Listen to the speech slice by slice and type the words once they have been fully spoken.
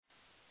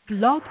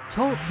Blog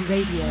Talk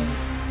Radio.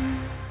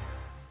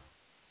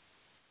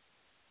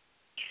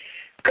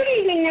 Good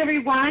evening,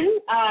 everyone.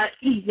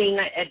 Evening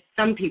at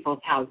some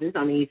people's houses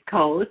on the East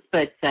Coast,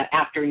 but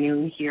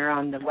afternoon here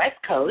on the West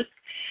Coast.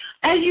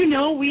 As you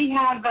know, we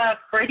have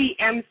Freddie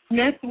M.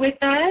 Smith with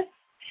us.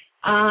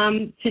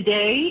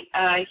 Today,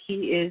 he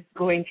is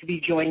going to be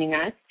joining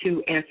us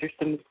to answer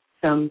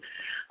some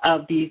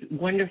of these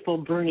wonderful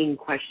burning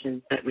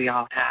questions that we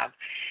all have.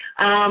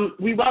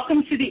 We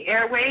welcome to the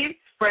airwaves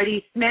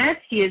Freddie Smith.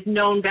 He is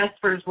known best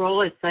for his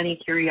role as Sonny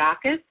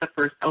Kiriakis, the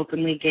first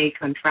openly gay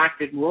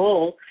contracted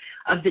role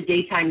of the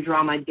daytime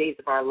drama Days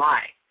of Our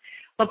Lives.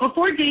 But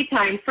before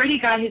daytime, Freddie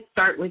got his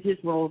start with his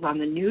roles on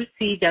the new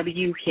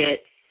CW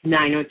hit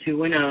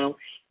 90210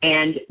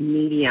 and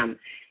Medium.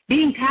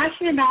 Being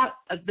passionate about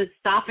the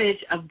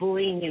stoppage of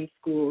bullying in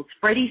schools,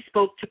 Freddie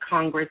spoke to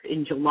Congress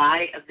in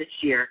July of this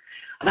year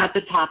about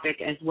the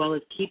topic, as well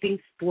as keeping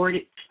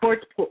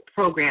sports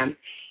programs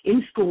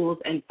in schools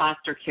and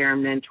foster care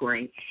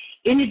mentoring.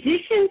 In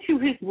addition to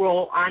his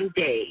role on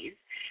Days,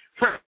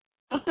 Freddie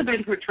has also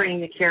been portraying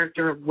the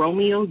character of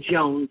Romeo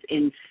Jones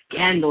in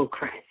Scandal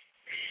Crest,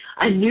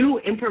 a new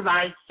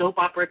improvised soap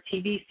opera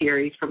TV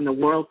series from the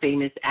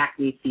world-famous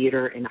ACME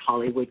Theater in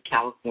Hollywood,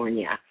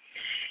 California.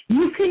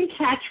 You can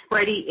catch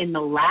Freddie in the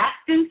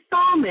last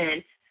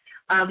installment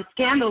of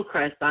Scandal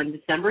Crest on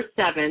December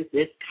 7th,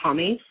 this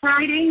coming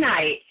Friday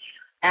night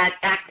at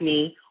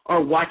ACME,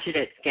 or watch it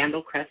at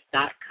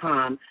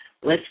scandalcrest.com.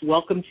 Let's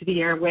welcome to the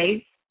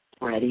airwaves,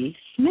 Freddie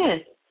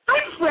Smith.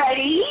 Hi,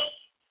 Freddie.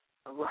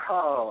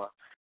 Wow.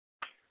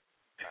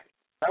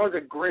 That was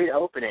a great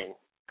opening.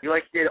 You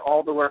did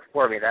all the work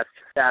for me. That's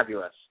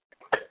fabulous.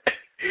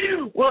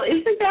 Well,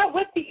 isn't that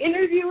what the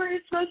interviewer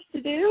is supposed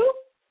to do?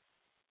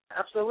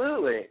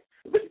 Absolutely.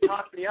 You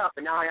talked me up,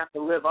 and now I have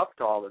to live up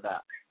to all of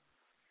that.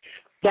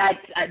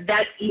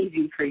 That's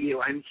easy for you,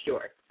 I'm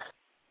sure.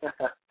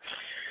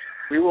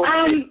 We will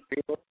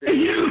see.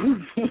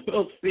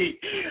 We'll see.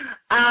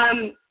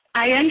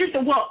 I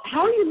understand. Well,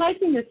 how are you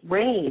liking this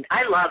rain?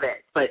 I love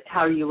it, but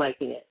how are you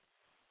liking it?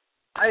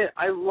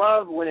 I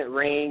love when it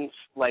rains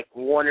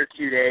 1 or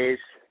 2 days.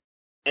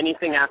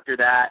 Anything after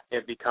that,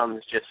 it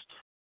becomes just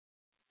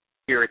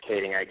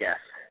irritating, I guess.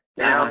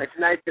 Now, it's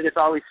nice that it's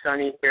always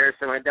sunny here,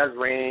 so when it does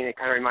rain, it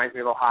kind of reminds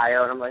me of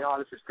Ohio, and I'm like, oh,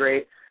 this is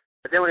great.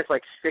 But then when it's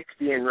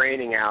 60 and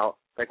raining out,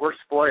 we're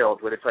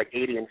spoiled when it's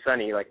 80 and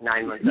sunny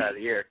 9 months out of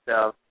the year.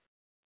 So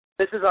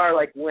this is our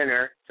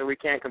winter, so we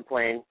can't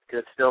complain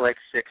because it's still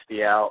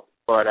 60 out.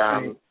 But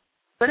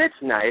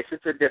it's nice.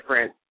 It's a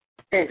different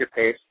change of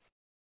pace.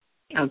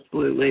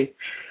 Absolutely.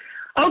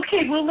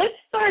 Okay, well, let's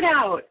start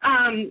out.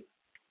 I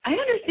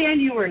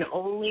understand you were an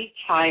only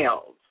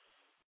child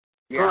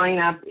growing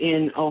up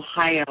in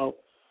Ohio.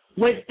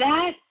 Was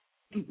that,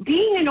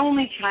 being an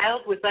only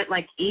child, was that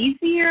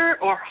easier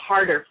or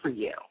harder for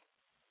you?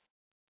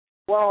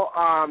 Well,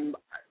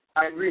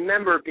 I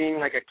remember being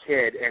a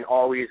kid and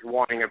always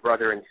wanting a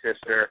brother and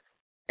sister.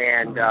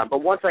 And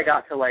but once I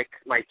got to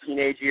my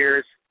teenage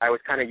years, I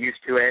was kind of used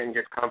to it and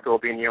just comfortable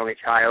being the only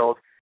child.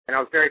 And I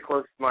was very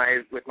close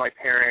with my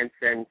parents,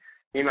 and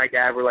me and my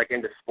dad were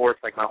into sports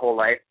my whole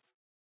life.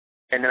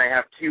 And then I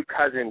have two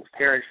cousins,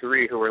 Tara and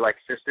Cherie, who were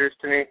sisters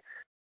to me.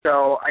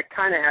 So I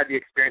kind of had the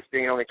experience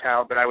being an only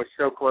child, but I was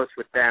so close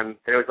with them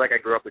that it was I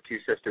grew up with two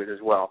sisters as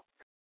well.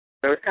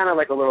 So it was kind of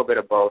a little bit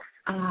of both.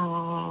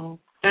 Oh,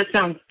 that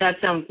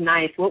sounds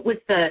nice. What was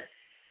the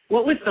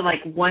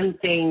one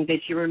thing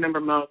that you remember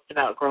most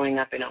about growing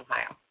up in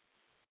Ohio?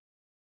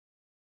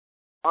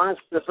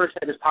 Honestly, the first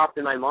thing that just popped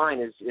in my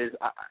mind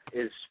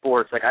is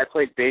sports. I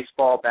played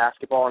baseball,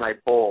 basketball, and I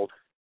bowled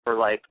for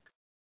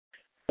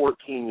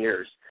 14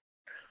 years.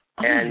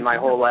 And my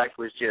whole life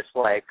was just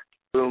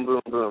boom,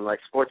 boom, boom,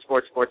 sports,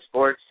 sports, sports,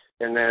 sports,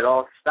 and then it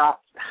all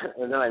stopped.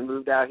 And then I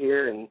moved out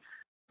here and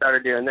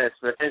started doing this.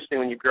 But essentially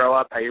when you grow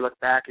up, how you look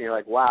back and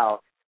you're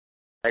wow,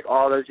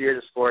 all those years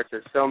of sports,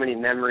 there's so many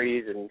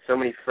memories and so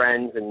many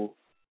friends, and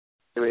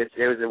it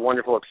was a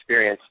wonderful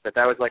experience. But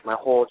that was my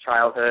whole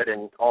childhood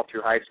and all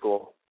through high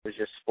school. It was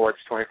just sports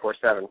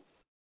 24/7.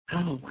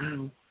 Oh,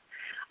 wow.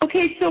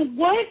 Okay, so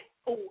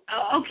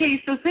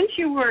so since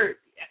you were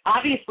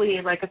obviously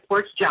a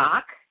sports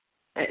jock,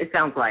 it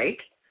sounds like,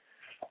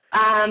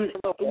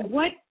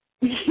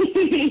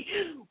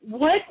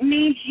 what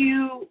made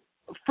you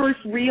first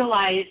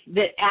realize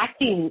that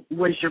acting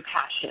was your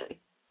passion?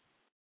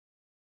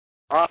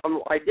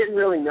 I didn't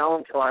really know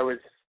until I was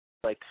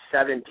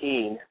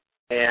 17,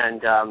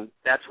 and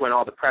that's when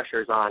all the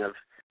pressure's on of,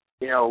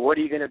 what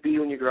are you going to be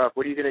when you grow up?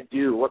 What are you going to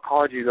do? What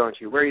college are you going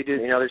to? Where are you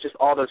doing? There's just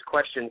all those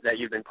questions that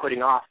you've been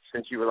putting off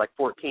since you were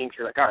 14.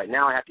 So you're all right,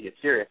 now I have to get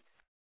serious.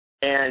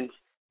 And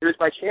it was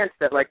by chance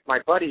that, my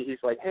buddy, he's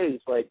hey,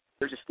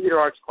 there's a theater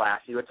arts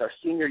class. It's our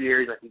senior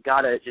year. He's you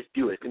got to just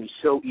do it. It's going to be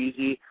so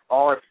easy.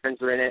 All our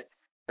friends are in it.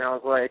 And I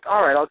was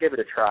all right, I'll give it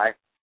a try.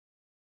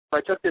 So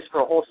I took this for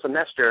a whole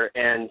semester,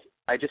 and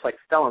I just,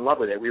 fell in love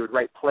with it. We would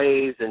write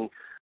plays, and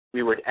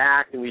we would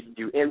act, and we'd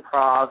do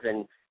improv,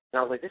 and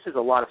I was this is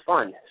a lot of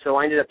fun. So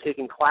I ended up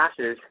taking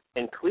classes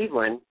in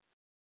Cleveland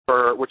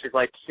which is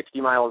like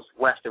 60 miles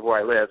west of where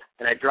I live,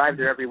 and I drive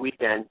there every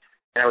weekend,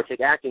 and I would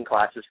take acting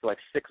classes for like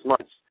 6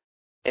 months.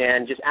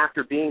 And just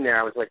after being there,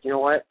 I was like, you know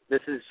what?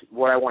 This is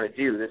what I want to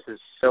do. This is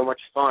so much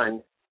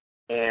fun.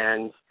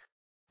 And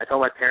I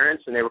told my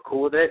parents, and they were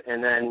cool with it,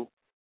 and then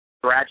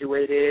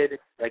graduated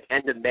like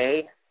end of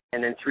May,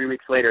 and then 3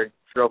 weeks later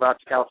drove out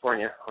to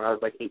California when I was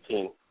like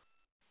 18.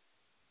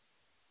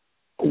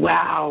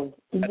 Wow.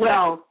 That's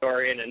Well, the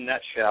story in a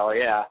nutshell,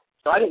 yeah.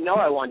 So I didn't know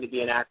I wanted to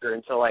be an actor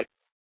until like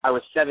I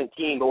was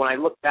 17, but when I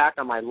look back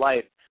on my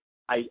life,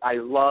 I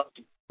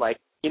loved, like,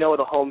 you know,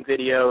 the home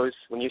videos,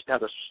 when you used to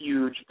have those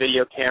huge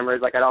video cameras,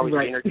 like I'd always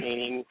be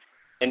entertaining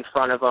in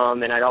front of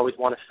them, and I'd always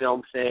want to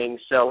film things.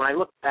 So when I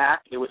look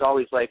back, it was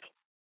always like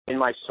in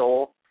my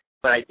soul,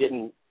 but I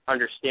didn't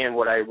understand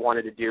what I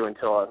wanted to do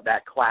until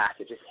that class.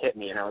 It just hit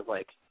me, and I was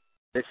like,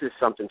 this is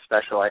something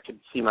special. I could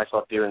see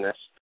myself doing this.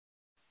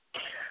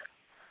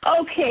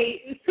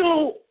 okay,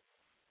 so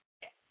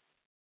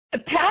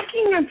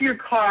packing up your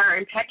car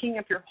and packing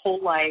up your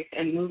whole life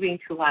and moving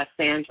to Los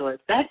Angeles,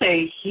 that's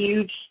a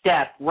huge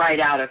step right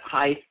out of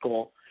high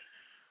school.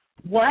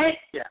 What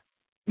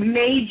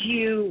made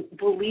you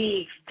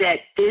believe that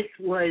this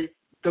was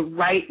the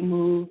right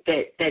move,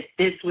 that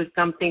this was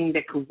something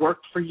that could work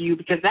for you?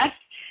 Because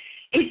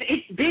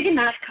it's big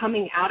enough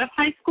coming out of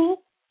high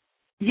school,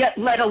 yet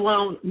let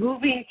alone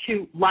moving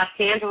to Los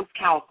Angeles,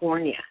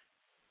 California.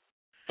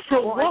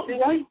 So what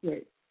was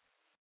it?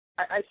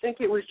 I think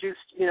it was just,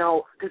 you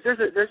know, because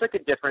there's like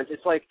a difference.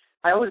 It's like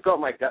I always go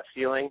with my gut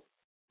feeling,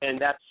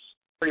 and that's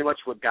pretty much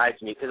what guides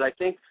me, because I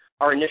think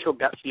our initial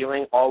gut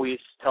feeling always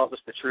tells us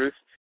the truth,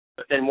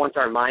 but then once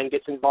our mind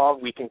gets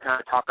involved, we can kind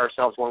of talk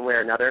ourselves one way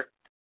or another.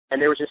 And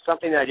there was just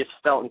something that I just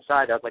felt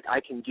inside. I was like, I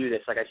can do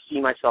this. Like, I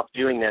see myself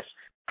doing this.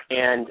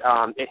 And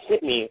it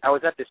hit me. I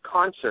was at this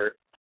concert,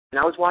 and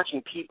I was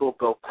watching people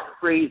go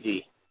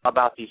crazy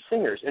about these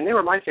singers, and they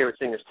were my favorite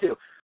singers too.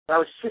 But I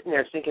was sitting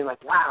there thinking,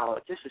 like, wow,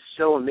 this is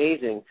so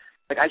amazing.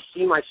 Like, I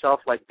see myself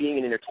like being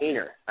an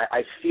entertainer.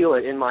 I feel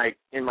it in my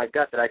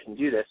gut that I can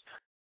do this.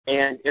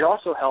 And it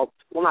also helped.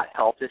 Well, not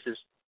helped. This is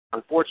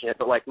unfortunate,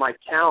 but like my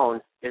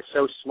town is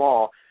so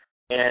small,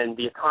 and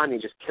the economy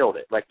just killed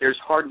it. Like, there's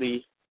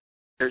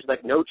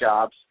like no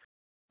jobs.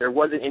 There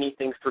wasn't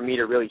anything for me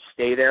to really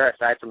stay there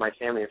aside from my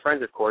family and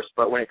friends, of course.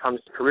 But when it comes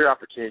to career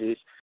opportunities,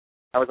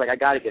 I was like, I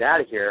got to get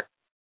out of here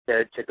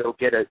to go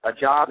get a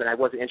job, and I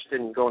wasn't interested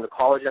in going to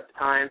college at the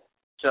time.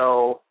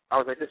 So I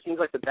was like, this seems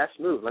like the best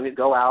move. Let me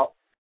go out.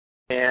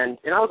 And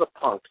I was a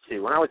punk,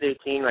 too. When I was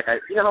 18, like,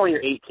 you know, when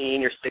you're 18,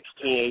 you're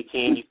 16,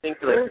 18, you think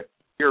like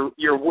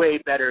you're way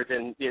better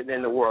than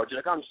the world. You're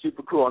like, I'm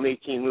super cool. I'm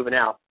 18, moving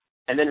out.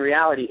 And then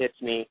reality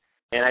hits me,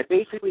 and I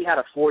basically had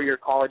a 4-year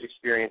college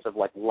experience of,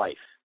 like, life,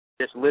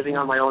 just living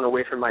on my own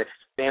away from my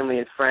family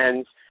and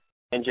friends,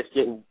 and just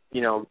getting,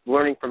 you know,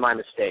 learning from my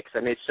mistakes. I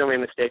made so many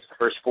mistakes the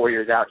first 4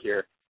 years out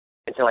here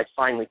until I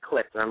finally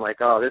clicked, and I'm like,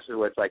 oh, this is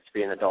what it's like to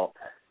be an adult.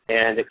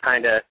 And it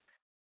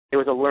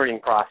was a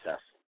learning process.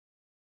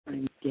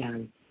 Yeah.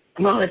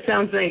 Well, it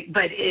sounds like,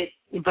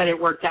 but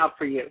it worked out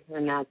for you,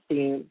 and that's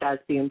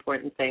the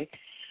important thing.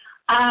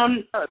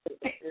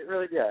 It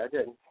really did. It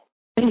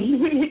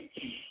did.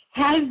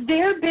 Has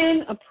there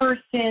been a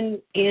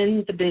person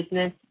in the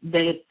business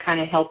that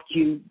kind of helped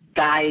you,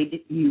 guide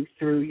you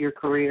through your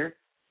career?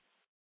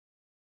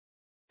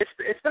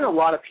 It's been a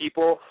lot of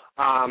people.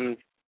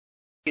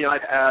 You know,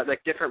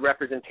 like different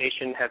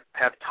representation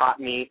have taught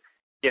me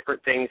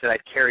different things that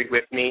I've carried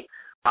with me,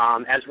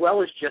 as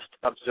well as just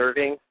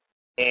observing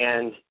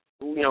and,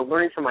 you know,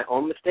 learning from my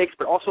own mistakes,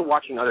 but also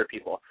watching other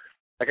people.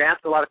 Like, I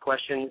ask a lot of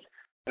questions,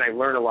 and I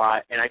learn a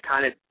lot, and I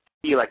kind of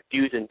see, like,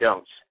 do's and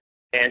don'ts.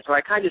 And so I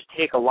kind of just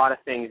take a lot of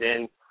things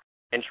in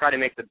and try to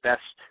make the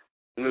best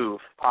move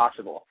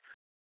possible.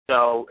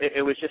 So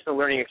it was just a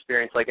learning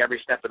experience, like, every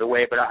step of the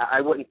way. But I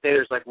wouldn't say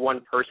there's, like,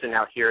 one person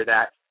out here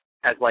that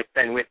has, like,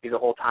 been with me the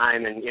whole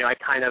time. And, you know, I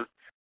kind of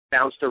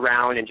bounced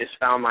around and just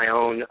found my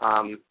own,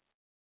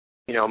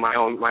 you know, my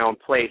own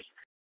place.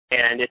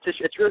 And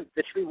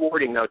it's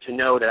rewarding, though, to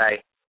know that I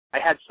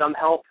had some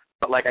help,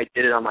 but, like, I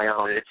did it on my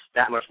own. And it's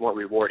that much more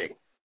rewarding.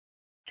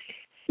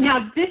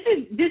 Now, this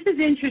is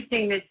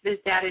interesting, this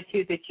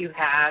attitude that you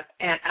have.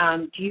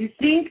 And do you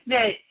think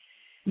that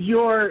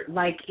your,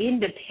 like,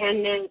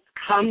 independence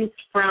comes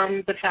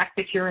from the fact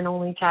that you're an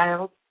only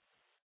child?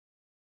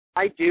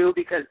 I do,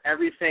 because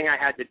everything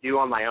I had to do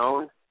on my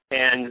own.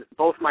 And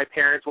both my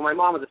parents, well, my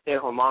mom was a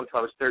stay-at-home mom until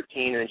I was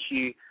 13, and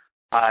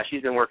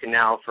she's been working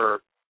now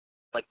for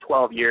like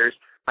 12 years.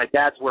 My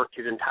dad's worked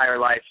his entire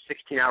life,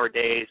 16-hour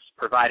days,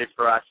 provided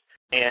for us,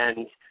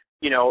 and,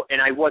 you know,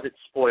 and I wasn't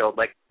spoiled.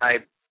 Like, I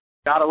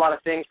got a lot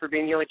of things for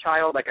being the only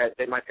child. Like,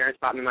 my parents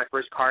bought me my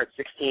first car at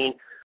 16,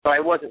 but I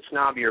wasn't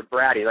snobby or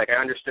bratty. Like,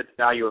 I understood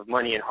the value of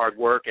money and hard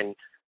work, and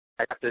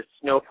I got to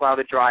snowplow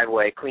the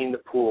driveway, clean the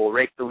pool,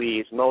 rake the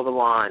leaves, mow the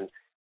lawn,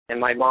 and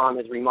my mom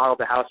has remodeled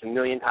the house 1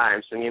 million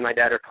times, so me and my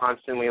dad are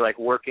constantly, like,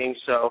 working.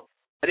 So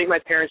I think my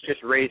parents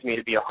just raised me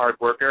to be a hard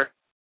worker,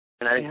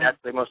 and I think that's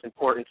the most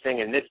important thing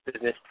in this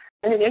business,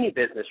 and in any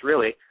business,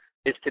 really,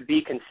 is to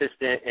be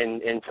consistent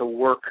and to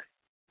work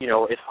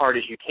as hard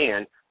as you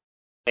can.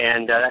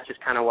 And that's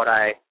just kind of what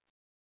I,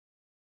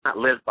 not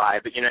live by,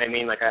 but you know what I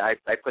mean? Like I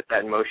put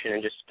that in motion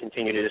and just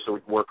continue to just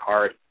work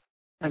hard.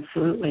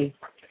 Absolutely.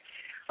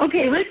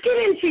 Okay, let's get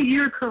into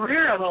your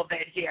career a little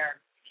bit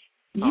here.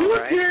 You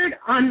appeared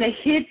on the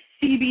hit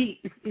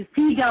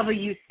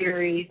CW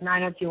series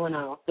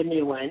 90210, the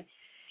new one,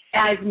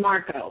 as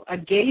Marco, a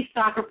gay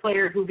soccer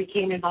player who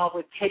became involved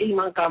with Teddy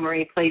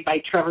Montgomery, played by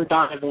Trevor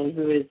Donovan,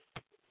 who is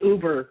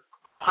uber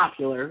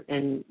popular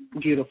and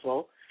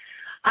beautiful.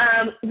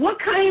 What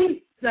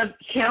kinds of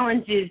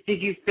challenges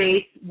did you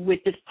face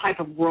with this type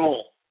of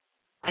role?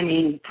 I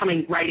mean,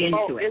 coming right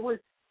into it.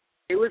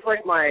 It was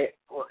like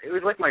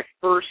my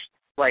first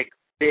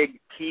big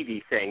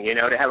TV thing,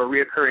 to have a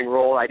reoccurring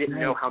role. I didn't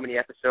know how many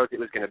episodes it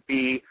was going to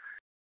be,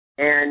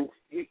 and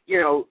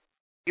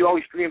you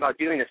always dream about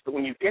doing this, but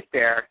when you get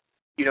there,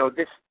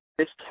 this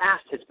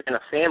cast has been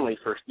a family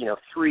for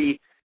 3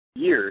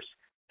 years,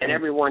 and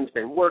everyone's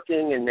been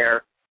working, and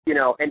they're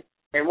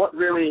and what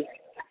really,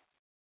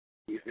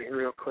 excuse me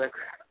real quick.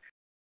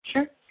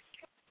 Sure.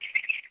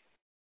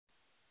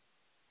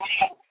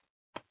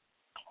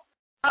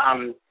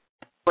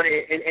 But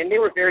they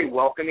were very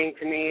welcoming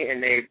to me,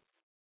 and they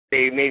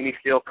made me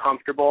feel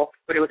comfortable.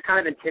 But it was kind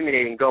of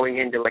intimidating going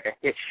into a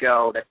hit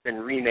show that's been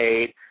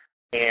remade,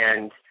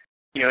 and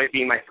it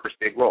being my first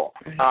big role.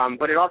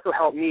 But it also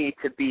helped me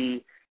to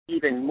be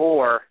even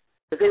more,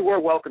 because they were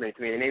welcoming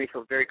to me. They made me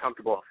feel very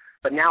comfortable.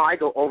 But now I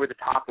go over the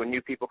top when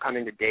new people come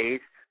into Days,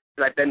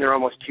 because I've been there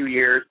almost 2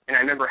 years, and I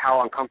remember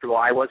how uncomfortable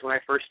I was when I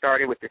first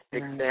started with this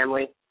big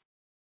family.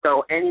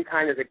 So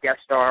anytime there's a guest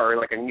star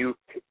or a new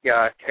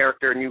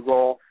character, new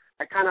role,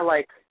 I kind of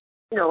like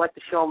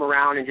to show them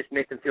around and just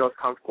make them feel as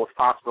comfortable as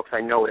possible, because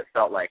I know what it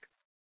felt like.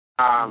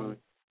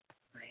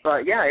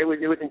 But yeah, it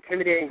was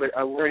intimidating, but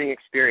a learning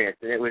experience,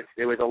 and it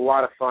was a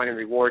lot of fun and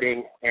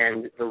rewarding,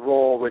 and the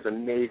role was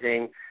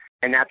amazing,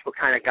 and that's what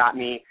kind of got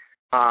me,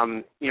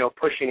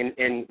 pushing,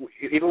 and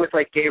even with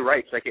gay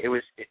rights,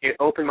 it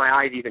opened my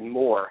eyes even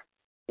more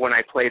when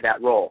I played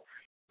that role,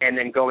 and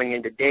then going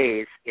into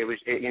Days, it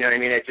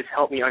just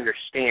helped me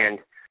understand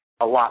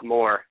a lot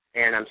more,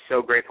 and I'm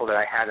so grateful that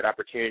I had that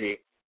opportunity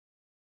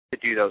to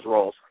do those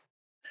roles.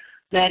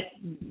 That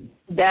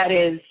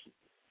is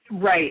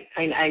right.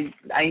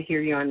 I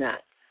hear you on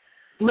that.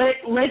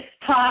 Let's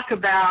talk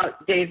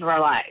about Days of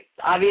Our Lives.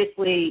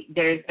 Obviously,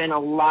 there's been a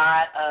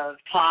lot of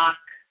talk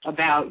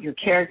about your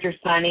character,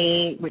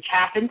 Sonny, which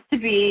happens to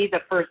be the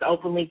first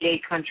openly gay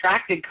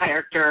contracted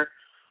character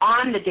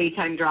on the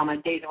daytime drama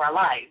Days of Our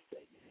Lives,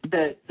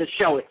 the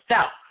show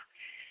itself.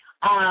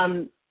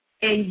 And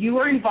you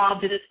were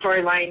involved in a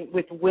storyline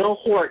with Will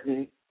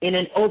Horton in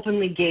an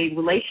openly gay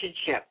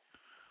relationship.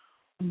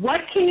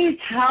 What can you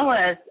tell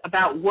us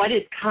about what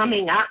is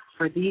coming up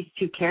for these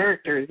two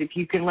characters? If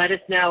you can let us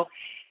know,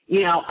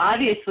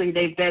 obviously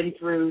they've been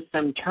through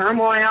some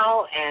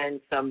turmoil and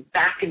some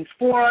back and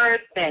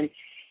forth, and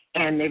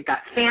they've got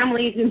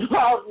families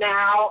involved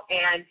now.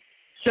 And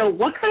so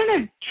what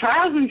kind of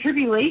trials and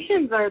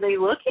tribulations are they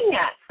looking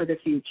at for the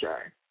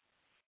future?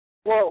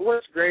 Well,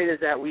 what's great is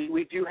that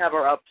we do have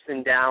our ups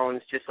and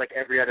downs just like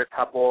every other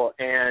couple,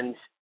 and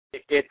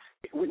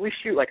we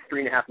shoot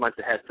 3.5 months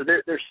ahead, so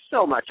there's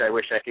so much I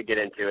wish I could get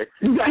into. It's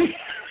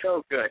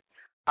so good.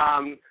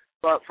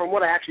 But from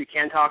what I actually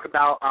can talk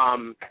about,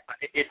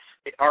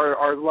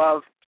 our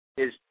love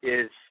is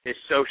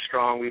so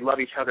strong. We love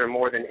each other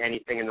more than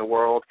anything in the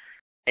world.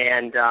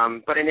 And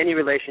but in any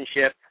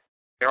relationship,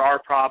 there are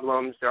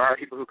problems. There are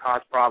people who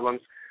cause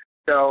problems.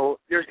 So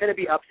there's going to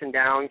be ups and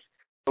downs,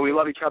 but we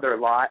love each other a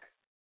lot.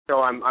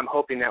 So I'm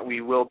hoping that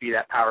we will be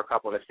that power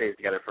couple that stays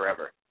together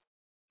forever.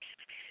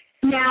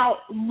 Now,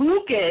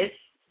 Lucas,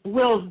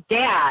 Will's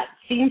dad,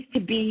 seems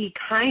to be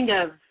kind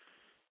of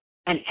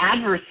an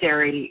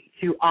adversary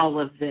through all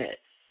of this.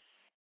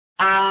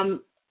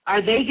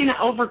 Are they going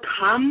to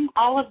overcome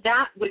all of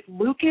that with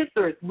Lucas,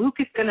 or is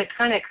Lucas going to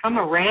kind of come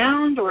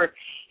around, or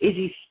is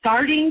he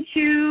starting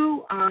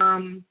to?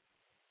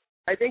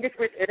 I think it's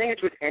with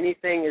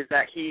anything is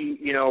that he,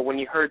 when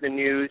he heard the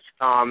news,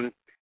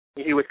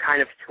 he was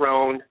kind of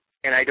thrown,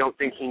 and I don't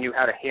think he knew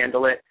how to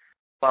handle it.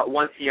 But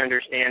once he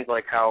understands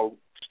how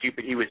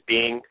stupid he was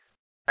being,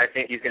 I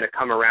think he's going to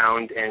come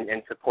around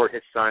and support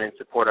his son and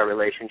support our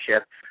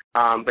relationship.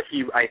 But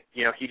he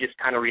just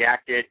kind of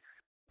reacted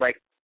like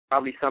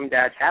probably some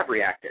dads have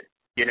reacted,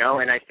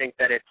 and I think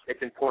that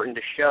it's important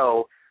to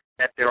show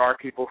that there are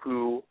people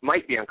who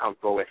might be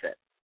uncomfortable with it,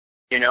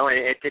 and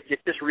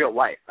it's just real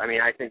life. I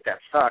mean, I think that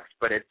sucks,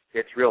 but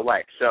it's real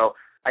life. So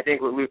I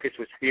think what Lucas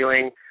was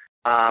feeling,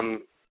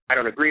 I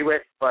don't agree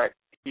with, but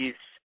he's,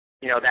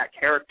 that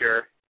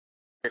character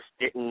just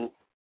didn't,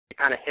 it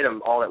kind of hit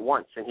him all at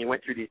once, and he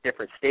went through these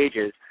different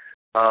stages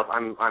of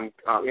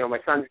my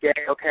son's gay,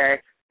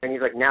 okay, and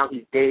he's now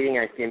he's dating,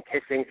 and I see him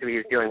kissing, so he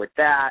was dealing with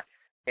that,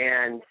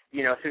 and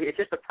so it's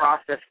just a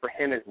process for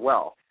him as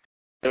well.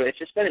 So it's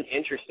just been an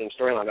interesting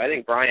storyline. I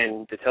think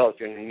Brian Dittel is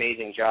doing an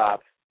amazing job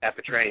at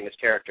portraying this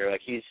character.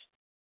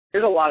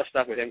 There's a lot of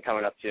stuff with him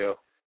coming up too.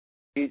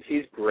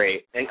 He's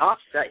great, and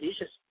offset, he's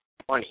just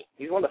funny.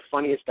 He's one of the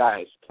funniest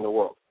guys in the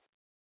world.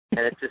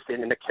 And it's just,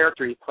 and the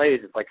character he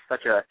plays is like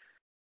such a,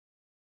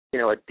 a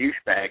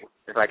douchebag,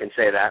 if I can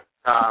say that.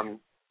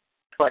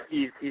 But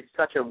he's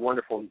such a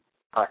wonderful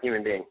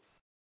human being.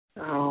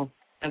 Oh,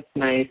 that's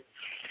nice.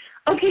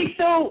 Okay,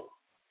 so,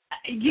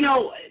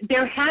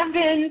 there have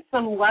been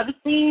some love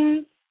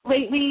scenes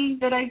lately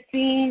that I've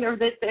seen or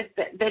that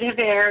have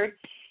aired,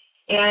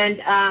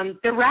 and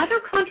they're rather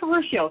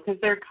controversial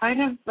because they're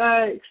kind of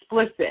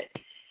explicit.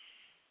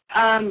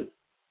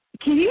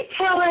 Can you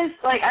tell us,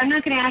 I'm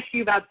not going to ask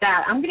you about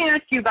that. I'm going to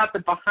ask you about the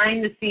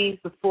behind the scenes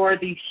before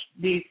these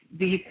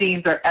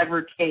scenes are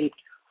ever taped.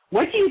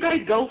 What do you guys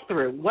go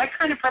through? What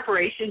kind of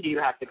preparation do you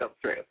have to go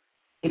through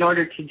in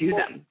order to do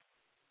them?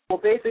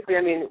 Well, basically,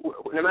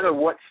 no matter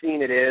what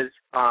scene it is,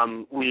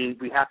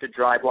 we have to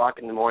dry block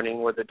in the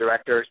morning where the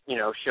director,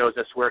 shows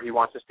us where he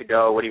wants us to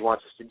go, what he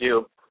wants us to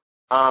do.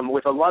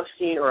 With a love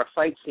scene or a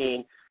fight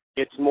scene,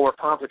 it's more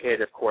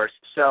complicated, of course.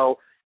 So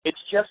it's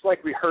just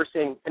like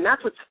rehearsing, and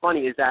that's what's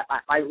funny is that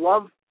I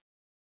love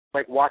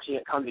watching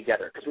it come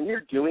together, because when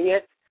you're doing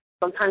it,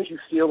 sometimes you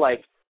feel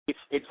like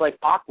it's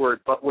awkward,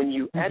 but when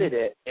you edit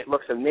it, it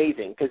looks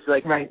amazing, because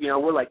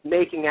we're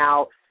making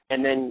out,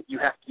 and then you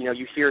have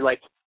you hear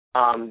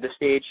the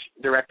stage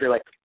director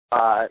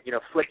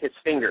flick his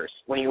fingers.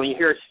 When you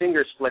hear his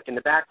fingers flick in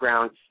the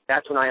background,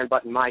 that's when I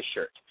unbutton my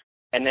shirt,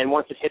 and then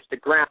once it hits the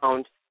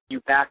ground, you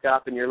back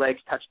up and your legs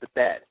touch the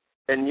bed.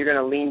 Then you're going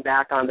to lean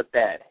back on the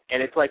bed.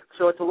 And it's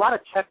so it's a lot of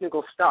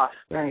technical stuff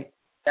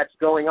that's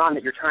going on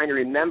that you're trying to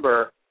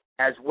remember,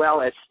 as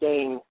well as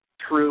staying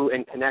true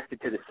and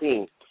connected to the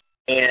scene.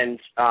 And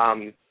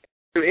so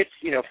it's,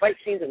 fight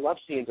scenes and love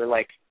scenes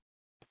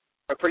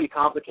are pretty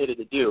complicated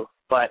to do.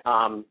 But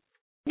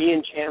me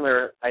and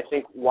Chandler, I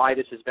think why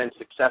this has been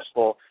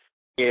successful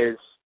is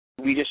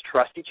we just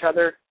trust each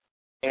other,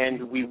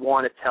 and we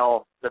want to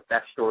tell the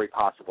best story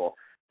possible.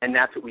 And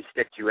that's what we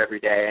stick to every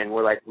day. And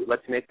we're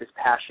let's make this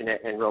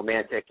passionate and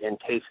romantic and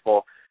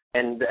tasteful.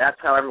 And that's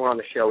how everyone on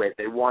the show is.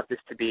 They want this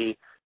to be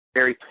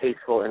very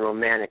tasteful and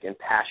romantic and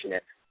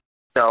passionate.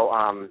 So,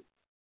 I'm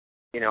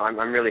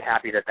really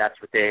happy that that's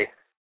what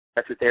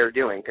they're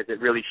doing, because it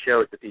really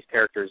shows that these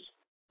characters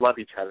love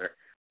each other.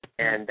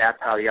 And that's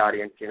how the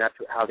audience,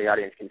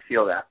 can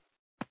feel that.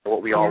 And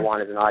what we all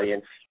want as an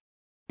audience,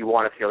 you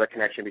want to feel the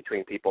connection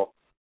between people.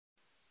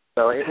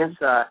 So it's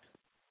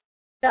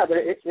but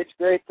it's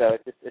great though.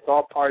 It's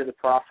all part of the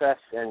process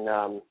and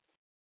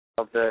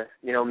of the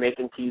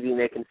making TV,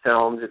 making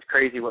films. It's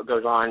crazy what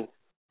goes on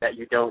that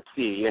you don't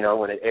see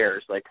when it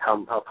airs,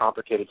 how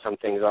complicated some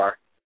things are.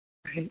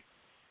 Right.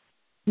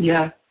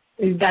 Yeah,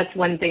 that's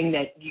one thing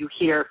that you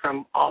hear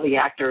from all the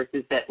actors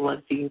is that love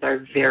scenes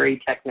are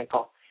very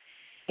technical.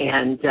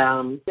 And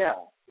yeah.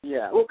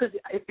 Well, because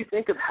if you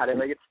think about it,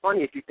 it's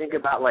funny if you think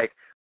about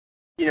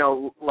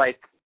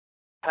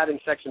having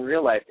sex in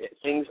real life.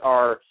 Things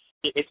are.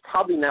 It's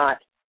probably not,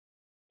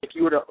 if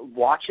you were to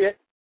watch it,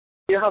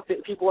 how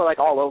people are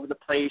all over the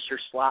place or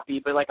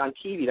sloppy, but on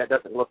TV that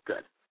doesn't look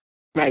good.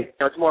 Right.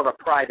 It's more of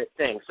a private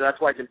thing, so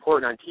that's why it's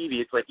important on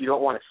TV. It's you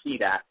don't want to see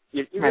that.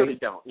 You really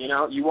don't,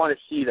 You want to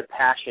see the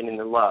passion and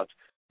the love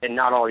and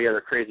not all the other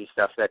crazy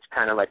stuff that's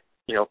kind of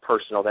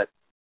personal that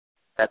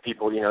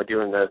people, do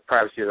in the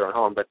privacy of their own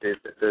home. But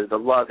the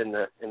love and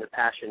the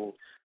passion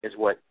is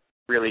what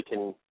really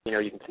can,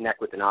 you can connect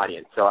with an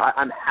audience. So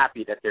I'm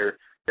happy that they're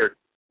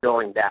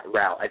going that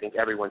route. I think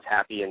everyone's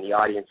happy, and the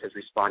audience has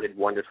responded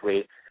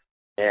wonderfully,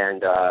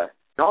 and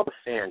all the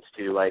fans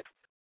too.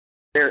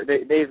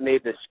 They've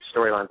made this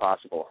storyline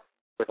possible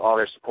with all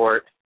their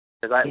support,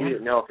 because we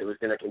didn't know if it was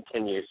going to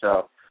continue.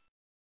 So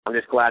I'm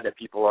just glad that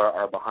people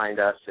are behind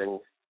us and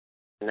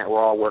that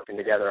we're all working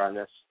together on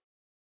this.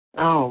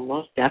 Oh,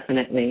 most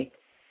definitely.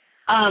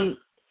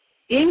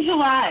 In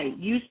July,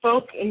 you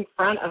spoke in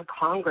front of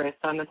Congress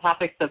on the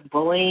topics of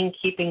bullying,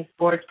 keeping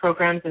sports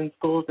programs in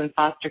schools, and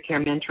foster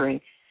care mentoring.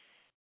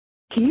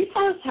 Can you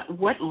tell us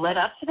what led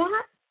up to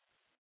that?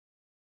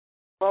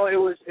 Well, it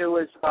was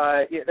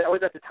that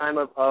was at the time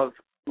of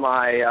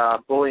my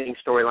bullying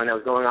storyline that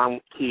was going on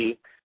with Key,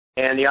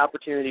 and the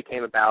opportunity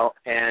came about,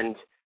 and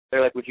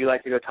they're like, would you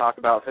like to go talk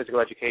about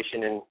physical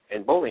education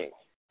and bullying?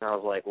 And I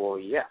was like, well,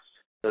 yes.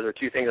 Those are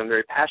two things I'm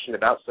very passionate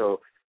about, so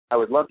I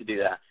would love to do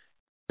that.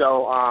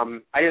 So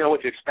I didn't know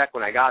what to expect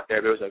when I got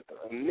there, but it was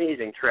an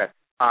amazing trip.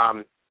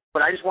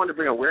 But I just wanted to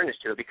bring awareness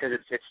to it because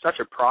it's such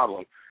a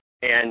problem.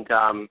 And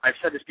I've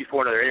said this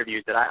before in other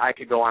interviews that I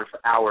could go on for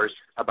hours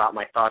about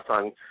my thoughts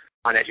on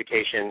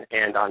education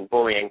and on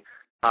bullying.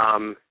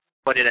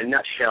 But in a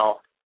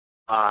nutshell,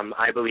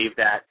 I believe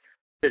that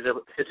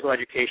physical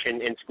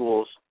education in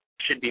schools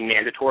should be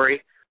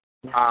mandatory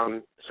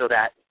so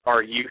that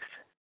our youth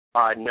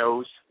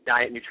knows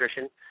diet and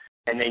nutrition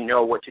and they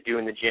know what to do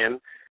in the gym.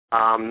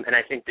 And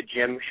I think the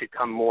gym should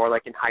come more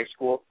like in high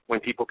school when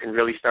people can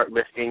really start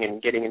lifting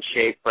and getting in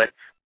shape. But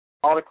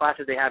all the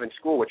classes they have in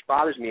school, which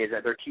bothers me, is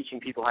that they're teaching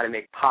people how to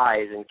make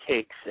pies and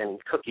cakes and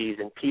cookies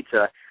and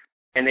pizza,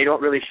 and they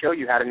don't really show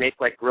you how to make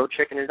grilled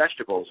chicken and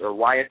vegetables or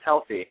why it's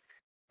healthy.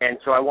 And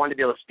so I wanted to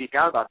be able to speak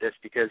out about this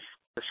because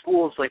the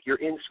schools,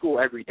 you're in school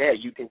every day.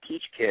 You can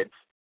teach kids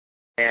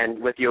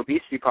And with the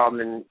obesity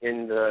problem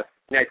in the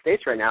United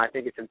States right now, I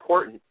think it's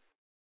important.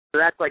 So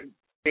that's like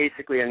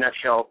basically in a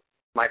nutshell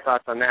my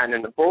thoughts on that. And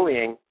then the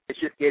bullying, it's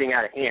just getting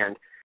out of hand.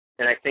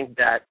 And I think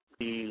that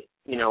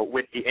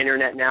with the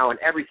internet now and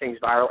everything's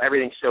viral,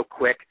 everything's so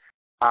quick,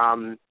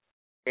 and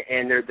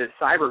the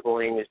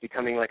cyberbullying is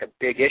becoming like a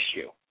big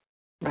issue.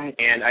 Right.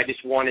 And I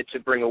just wanted to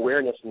bring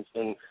awareness and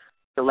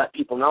to let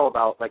people know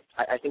about, like,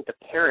 I think the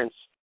parents,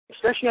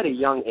 especially at a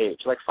young age,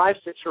 like 5,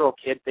 6-year-old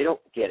kids, they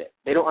don't get it.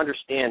 They don't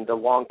understand the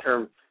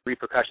long-term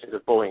repercussions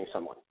of bullying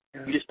someone.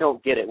 Yeah. You just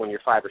don't get it when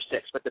you're 5 or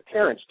 6, but the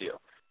parents do.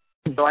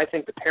 So I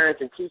think the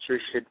parents and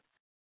teachers should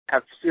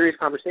have serious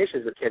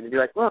conversations with kids and be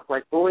like, look,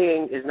 like,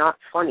 bullying is not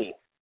funny.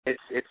 It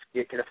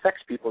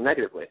affects people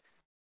negatively.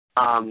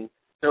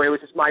 So it was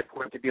just my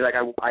point to be like,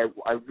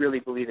 I really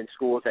believe in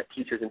schools that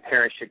teachers and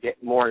parents should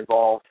get more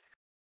involved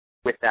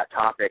with that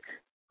topic,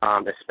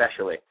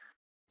 especially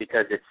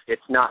because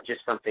it's not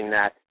just something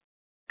that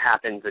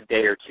happens a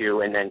day or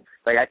two, and then,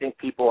 like, I think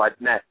people I've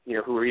met,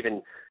 who are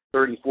even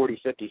 30,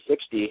 40, 50,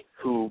 60,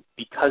 who,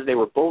 because they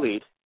were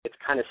bullied, it's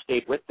kind of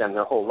stayed with them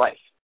their whole life.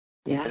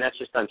 Yeah. And that's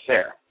just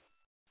unfair.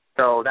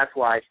 So that's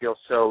why I feel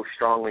so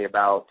strongly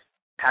about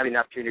having the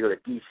opportunity to go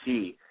to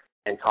D.C.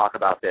 and talk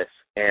about this.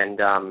 And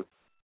I'm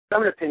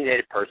an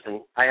opinionated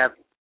person. I have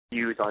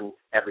views on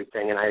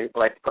everything, and I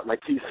like to put my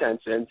 2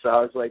 cents in. So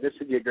I was like, this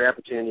would be a great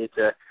opportunity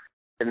to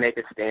make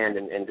a stand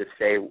and to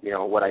say,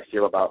 what I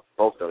feel about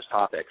both those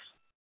topics.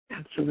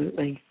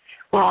 Absolutely.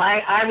 Well,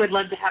 I would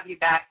love to have you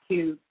back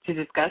to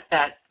discuss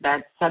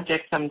that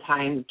subject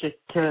sometime, just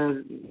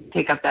to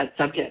take up that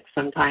subject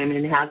sometime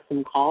and have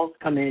some calls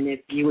come in if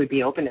you would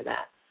be open to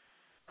that.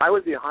 I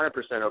would be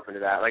 100% open to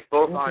that, like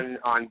both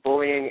on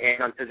bullying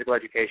and on physical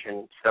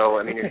education. So,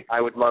 I mean,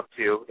 I would love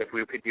to, if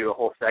we could do a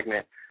whole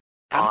segment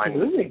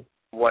on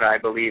what I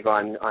believe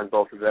on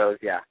both of those,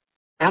 yeah.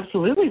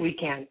 Absolutely, we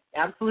can.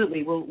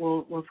 Absolutely,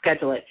 we'll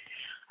schedule it.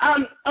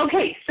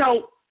 Okay,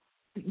 so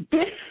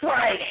this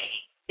Friday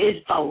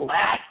is the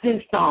last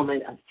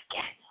installment of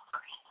Scandal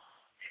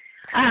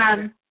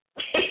Crest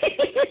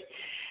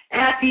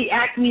at the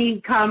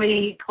ACME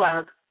Comedy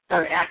Club,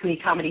 or ACME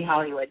Comedy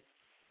Hollywood,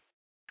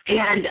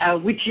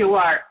 and which you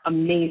are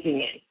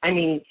amazing in. I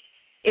mean,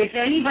 if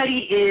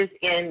anybody is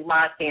in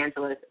Los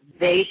Angeles,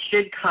 they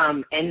should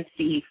come and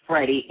see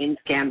Freddie in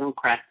Scandal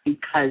Crest,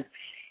 because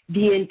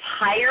the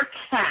entire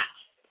cast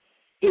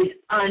is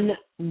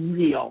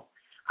unreal.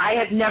 I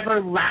have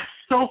never laughed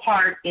so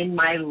hard in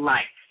my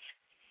life.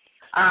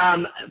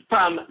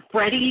 From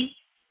Freddie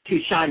to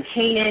Sean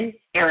Kanan,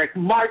 Eric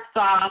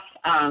Martzoff,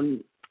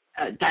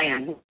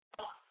 Diana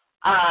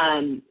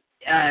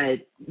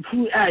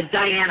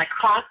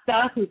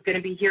Costa, who's going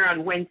to be here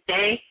on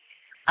Wednesday.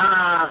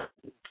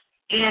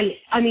 And,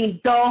 I mean,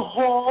 the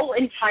whole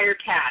entire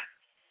cast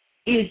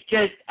is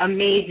just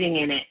amazing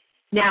in it.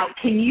 Now,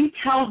 can you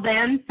tell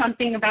them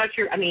something about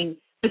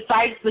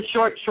besides the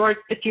short shorts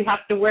that you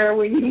have to wear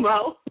when you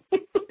mow?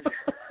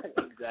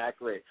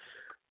 Exactly.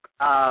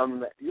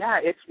 Yeah,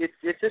 it's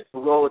just a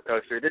roller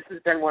coaster. This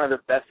has been one of the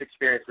best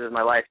experiences of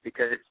my life,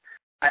 because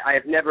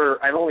I've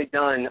only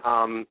done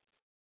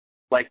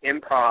like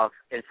improv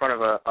in front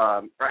of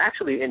or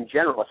actually in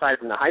general, aside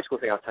from the high school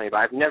thing I was telling you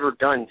about, I've never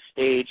done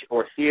stage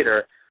or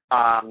theater,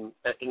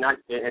 not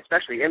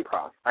especially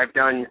improv. I've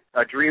done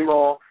a dream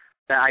role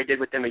that I did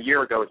with them a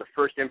year ago. It was the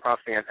first improv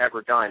thing I've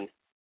ever done,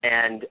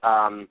 and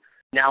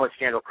now it's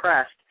Scandal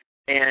Crest,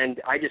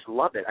 and I just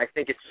love it. I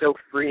think it's so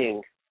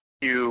freeing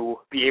to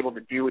be able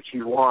to do what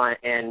you want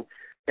and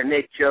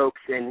make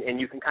jokes, and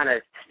you can kind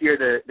of steer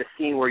the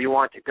scene where you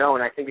want to go,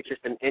 and I think it's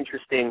just an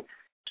interesting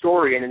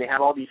story. And then they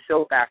have all these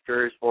soap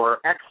actors or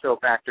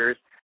ex-soap actors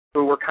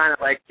who were kind of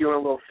like doing a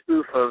little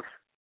spoof of,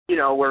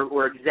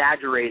 we're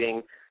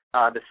exaggerating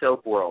the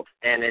soap world,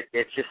 and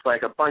it's just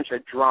like a bunch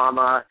of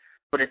drama,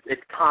 but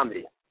it's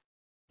comedy.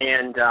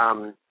 And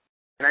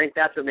I think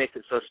that's what makes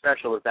it so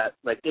special, is that,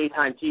 like,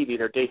 daytime TV,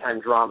 they're daytime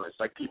dramas.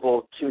 Like,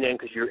 people tune in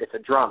because it's a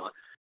drama.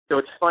 So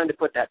it's fun to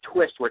put that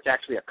twist where it's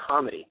actually a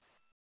comedy.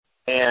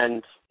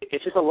 And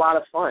it's just a lot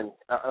of fun.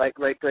 Like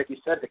you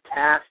said, the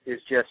cast is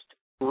just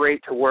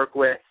great to work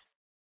with.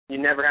 You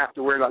never have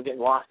to worry about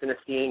getting lost in a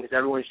scene, because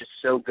everyone's just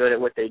so good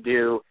at what they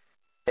do.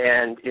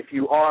 And if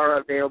you are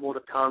available to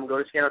come, go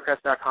to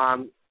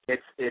scandalcrest.com.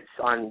 It's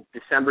on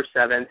December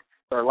 7th,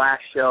 our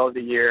last show of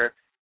the year.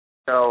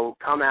 So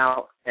come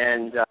out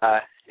and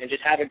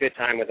just have a good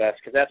time with us,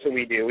 because that's what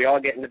we do. We all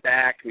get in the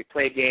back, we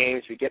play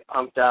games, we get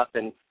pumped up,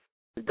 and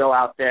we go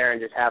out there and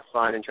just have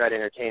fun and try to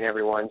entertain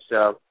everyone.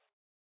 So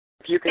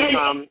if you can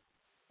come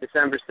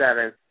December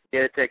 7th,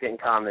 get a ticket and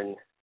come. And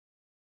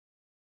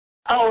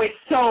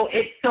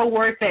it's so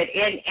worth it.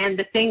 And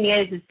the thing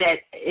is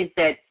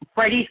that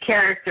Freddie's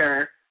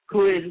character,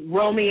 who is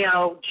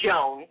Romeo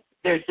Jones,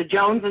 there's the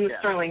Jones and the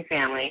Sterling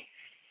family,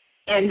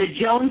 and the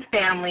Jones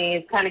family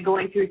is kind of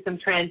going through some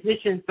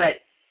transitions, but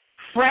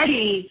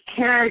Freddie's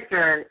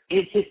character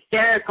is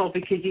hysterical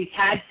because he's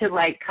had to,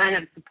 like, kind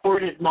of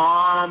support his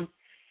mom,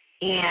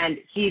 and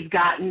he's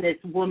gotten this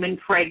woman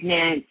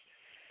pregnant,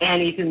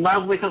 and he's in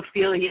love with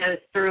Ophelia,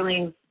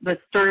 the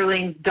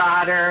Sterling's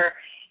daughter,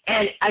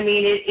 And, I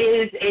mean, it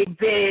is a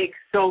big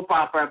soap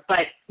opera,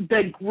 but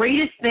the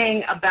greatest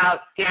thing about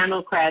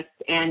Scandal Crest,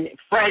 and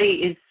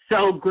Freddie is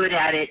so good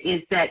at it,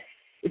 is that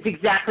it's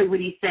exactly what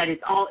he said.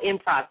 It's all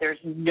improv. There's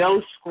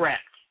no script.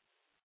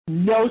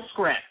 No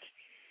script.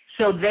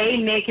 So they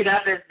make it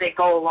up as they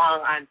go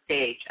along on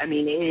stage. I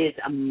mean, it is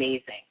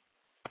amazing.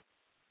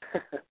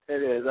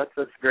 It is.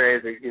 That's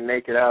great. You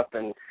make it up,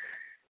 and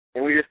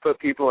we just put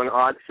people in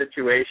odd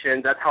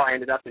situations. That's how I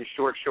ended up in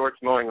short shorts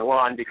mowing the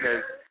lawn,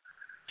 because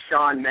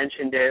Sean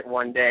mentioned it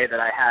one day that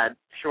I had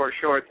short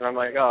shorts, and I'm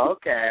like, oh,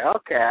 okay,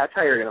 that's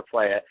how you're going to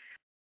play it.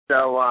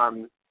 So,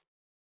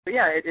 but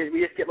yeah,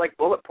 we just get like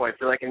bullet points.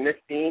 So like in this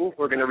scene,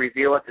 we're going to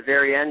reveal at the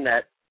very end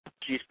that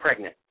she's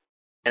pregnant,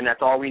 and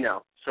that's all we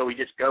know. So we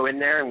just go in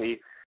there and we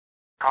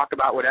talk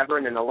about whatever,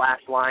 and then the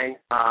last line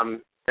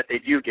that they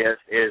do give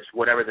is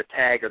whatever the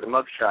tag or the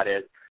mugshot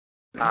is.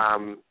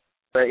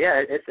 But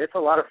yeah, it's a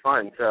lot of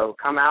fun. So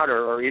come out,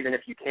 or even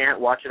if you can't,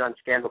 watch it on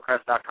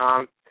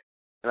scandalcrest.com.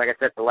 And like I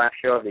said, it's the last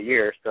show of the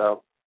year,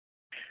 so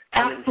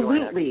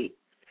absolutely.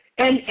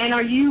 And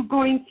are you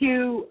going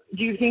to?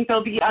 Do you think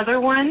there'll be other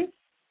ones?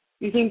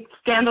 Do you think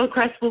Scandal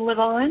Crest will live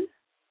on?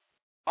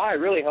 Oh, I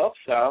really hope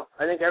so.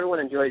 I think everyone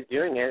enjoys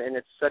doing it, and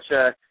it's such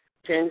a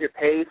change of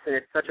pace, and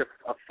it's such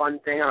a fun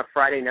thing on a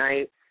Friday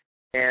night.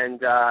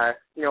 And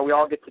you know, we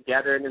all get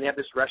together, and then they have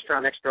this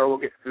restaurant next door. We'll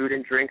get food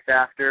and drinks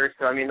after.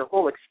 So I mean, the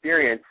whole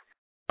experience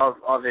of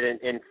it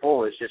in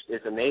full is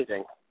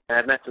amazing. And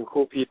I've met some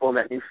cool people,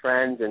 met new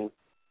friends, and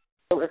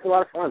it's a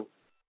lot of fun.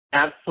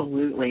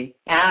 Absolutely.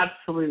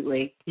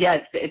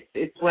 Yes,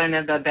 it's one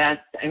of the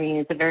best. I mean,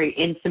 it's a very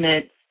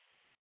intimate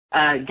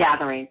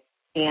gathering,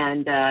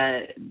 and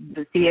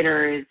the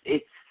theater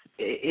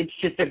it's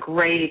just a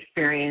great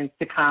experience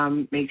to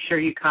come. Make sure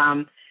you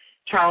come.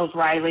 Charles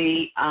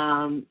Riley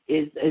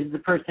is the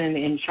person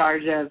in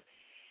charge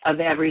of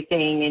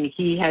everything, and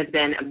he has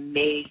been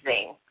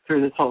amazing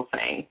through this whole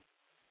thing.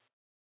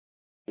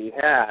 He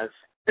has.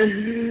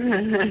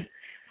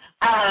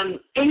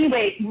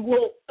 Anyway,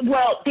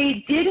 well,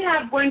 they did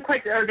have one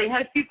question, or they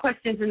had a few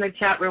questions in the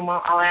chat room.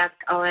 I'll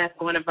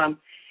ask one of them.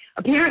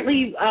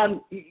 Apparently,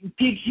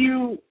 did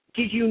you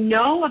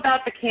know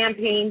about the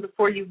campaign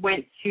before you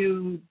went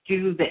to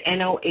do the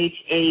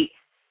NOH8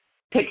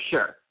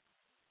 picture?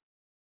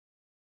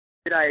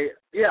 Did I?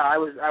 Yeah, I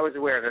was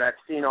aware of it. I've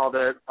seen all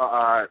the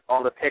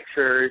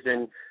pictures,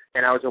 and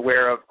I was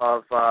aware of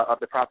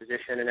the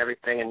proposition and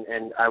everything,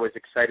 and I was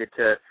excited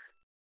to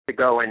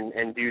go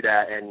and do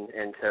that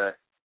and to,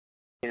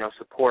 you know,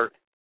 support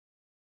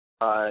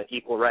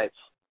equal rights.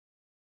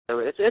 So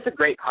it's a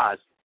great cause.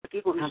 The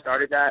people who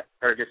started that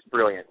are just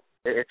brilliant.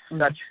 It's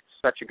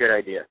such a good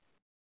idea.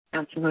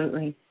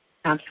 Absolutely.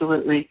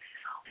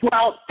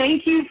 Well,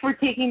 thank you for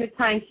taking the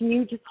time. Can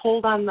you just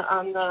hold on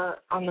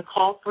the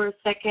call for a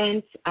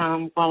second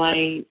while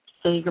I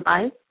say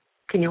goodbye?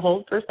 Can you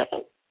hold for a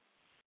second,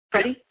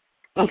 Freddie?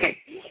 Okay.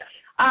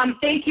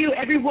 Thank you,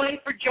 everyone,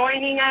 for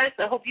joining us.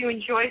 I hope you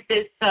enjoyed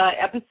this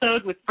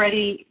episode with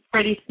Freddie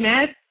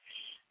Smith.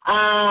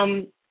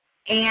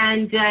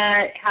 And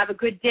have a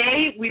good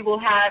day. We will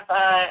have,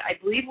 I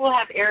believe we'll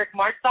have Eric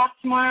Martzoff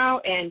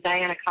tomorrow and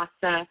Diana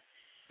Costa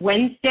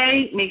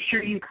Wednesday. Make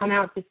sure you come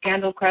out to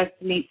Scandal Crest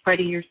to meet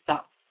Freddie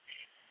yourself.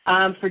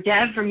 For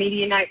Deb from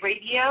Media Nite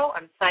Radio,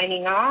 I'm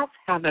signing off.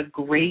 Have a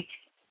great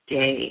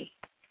day.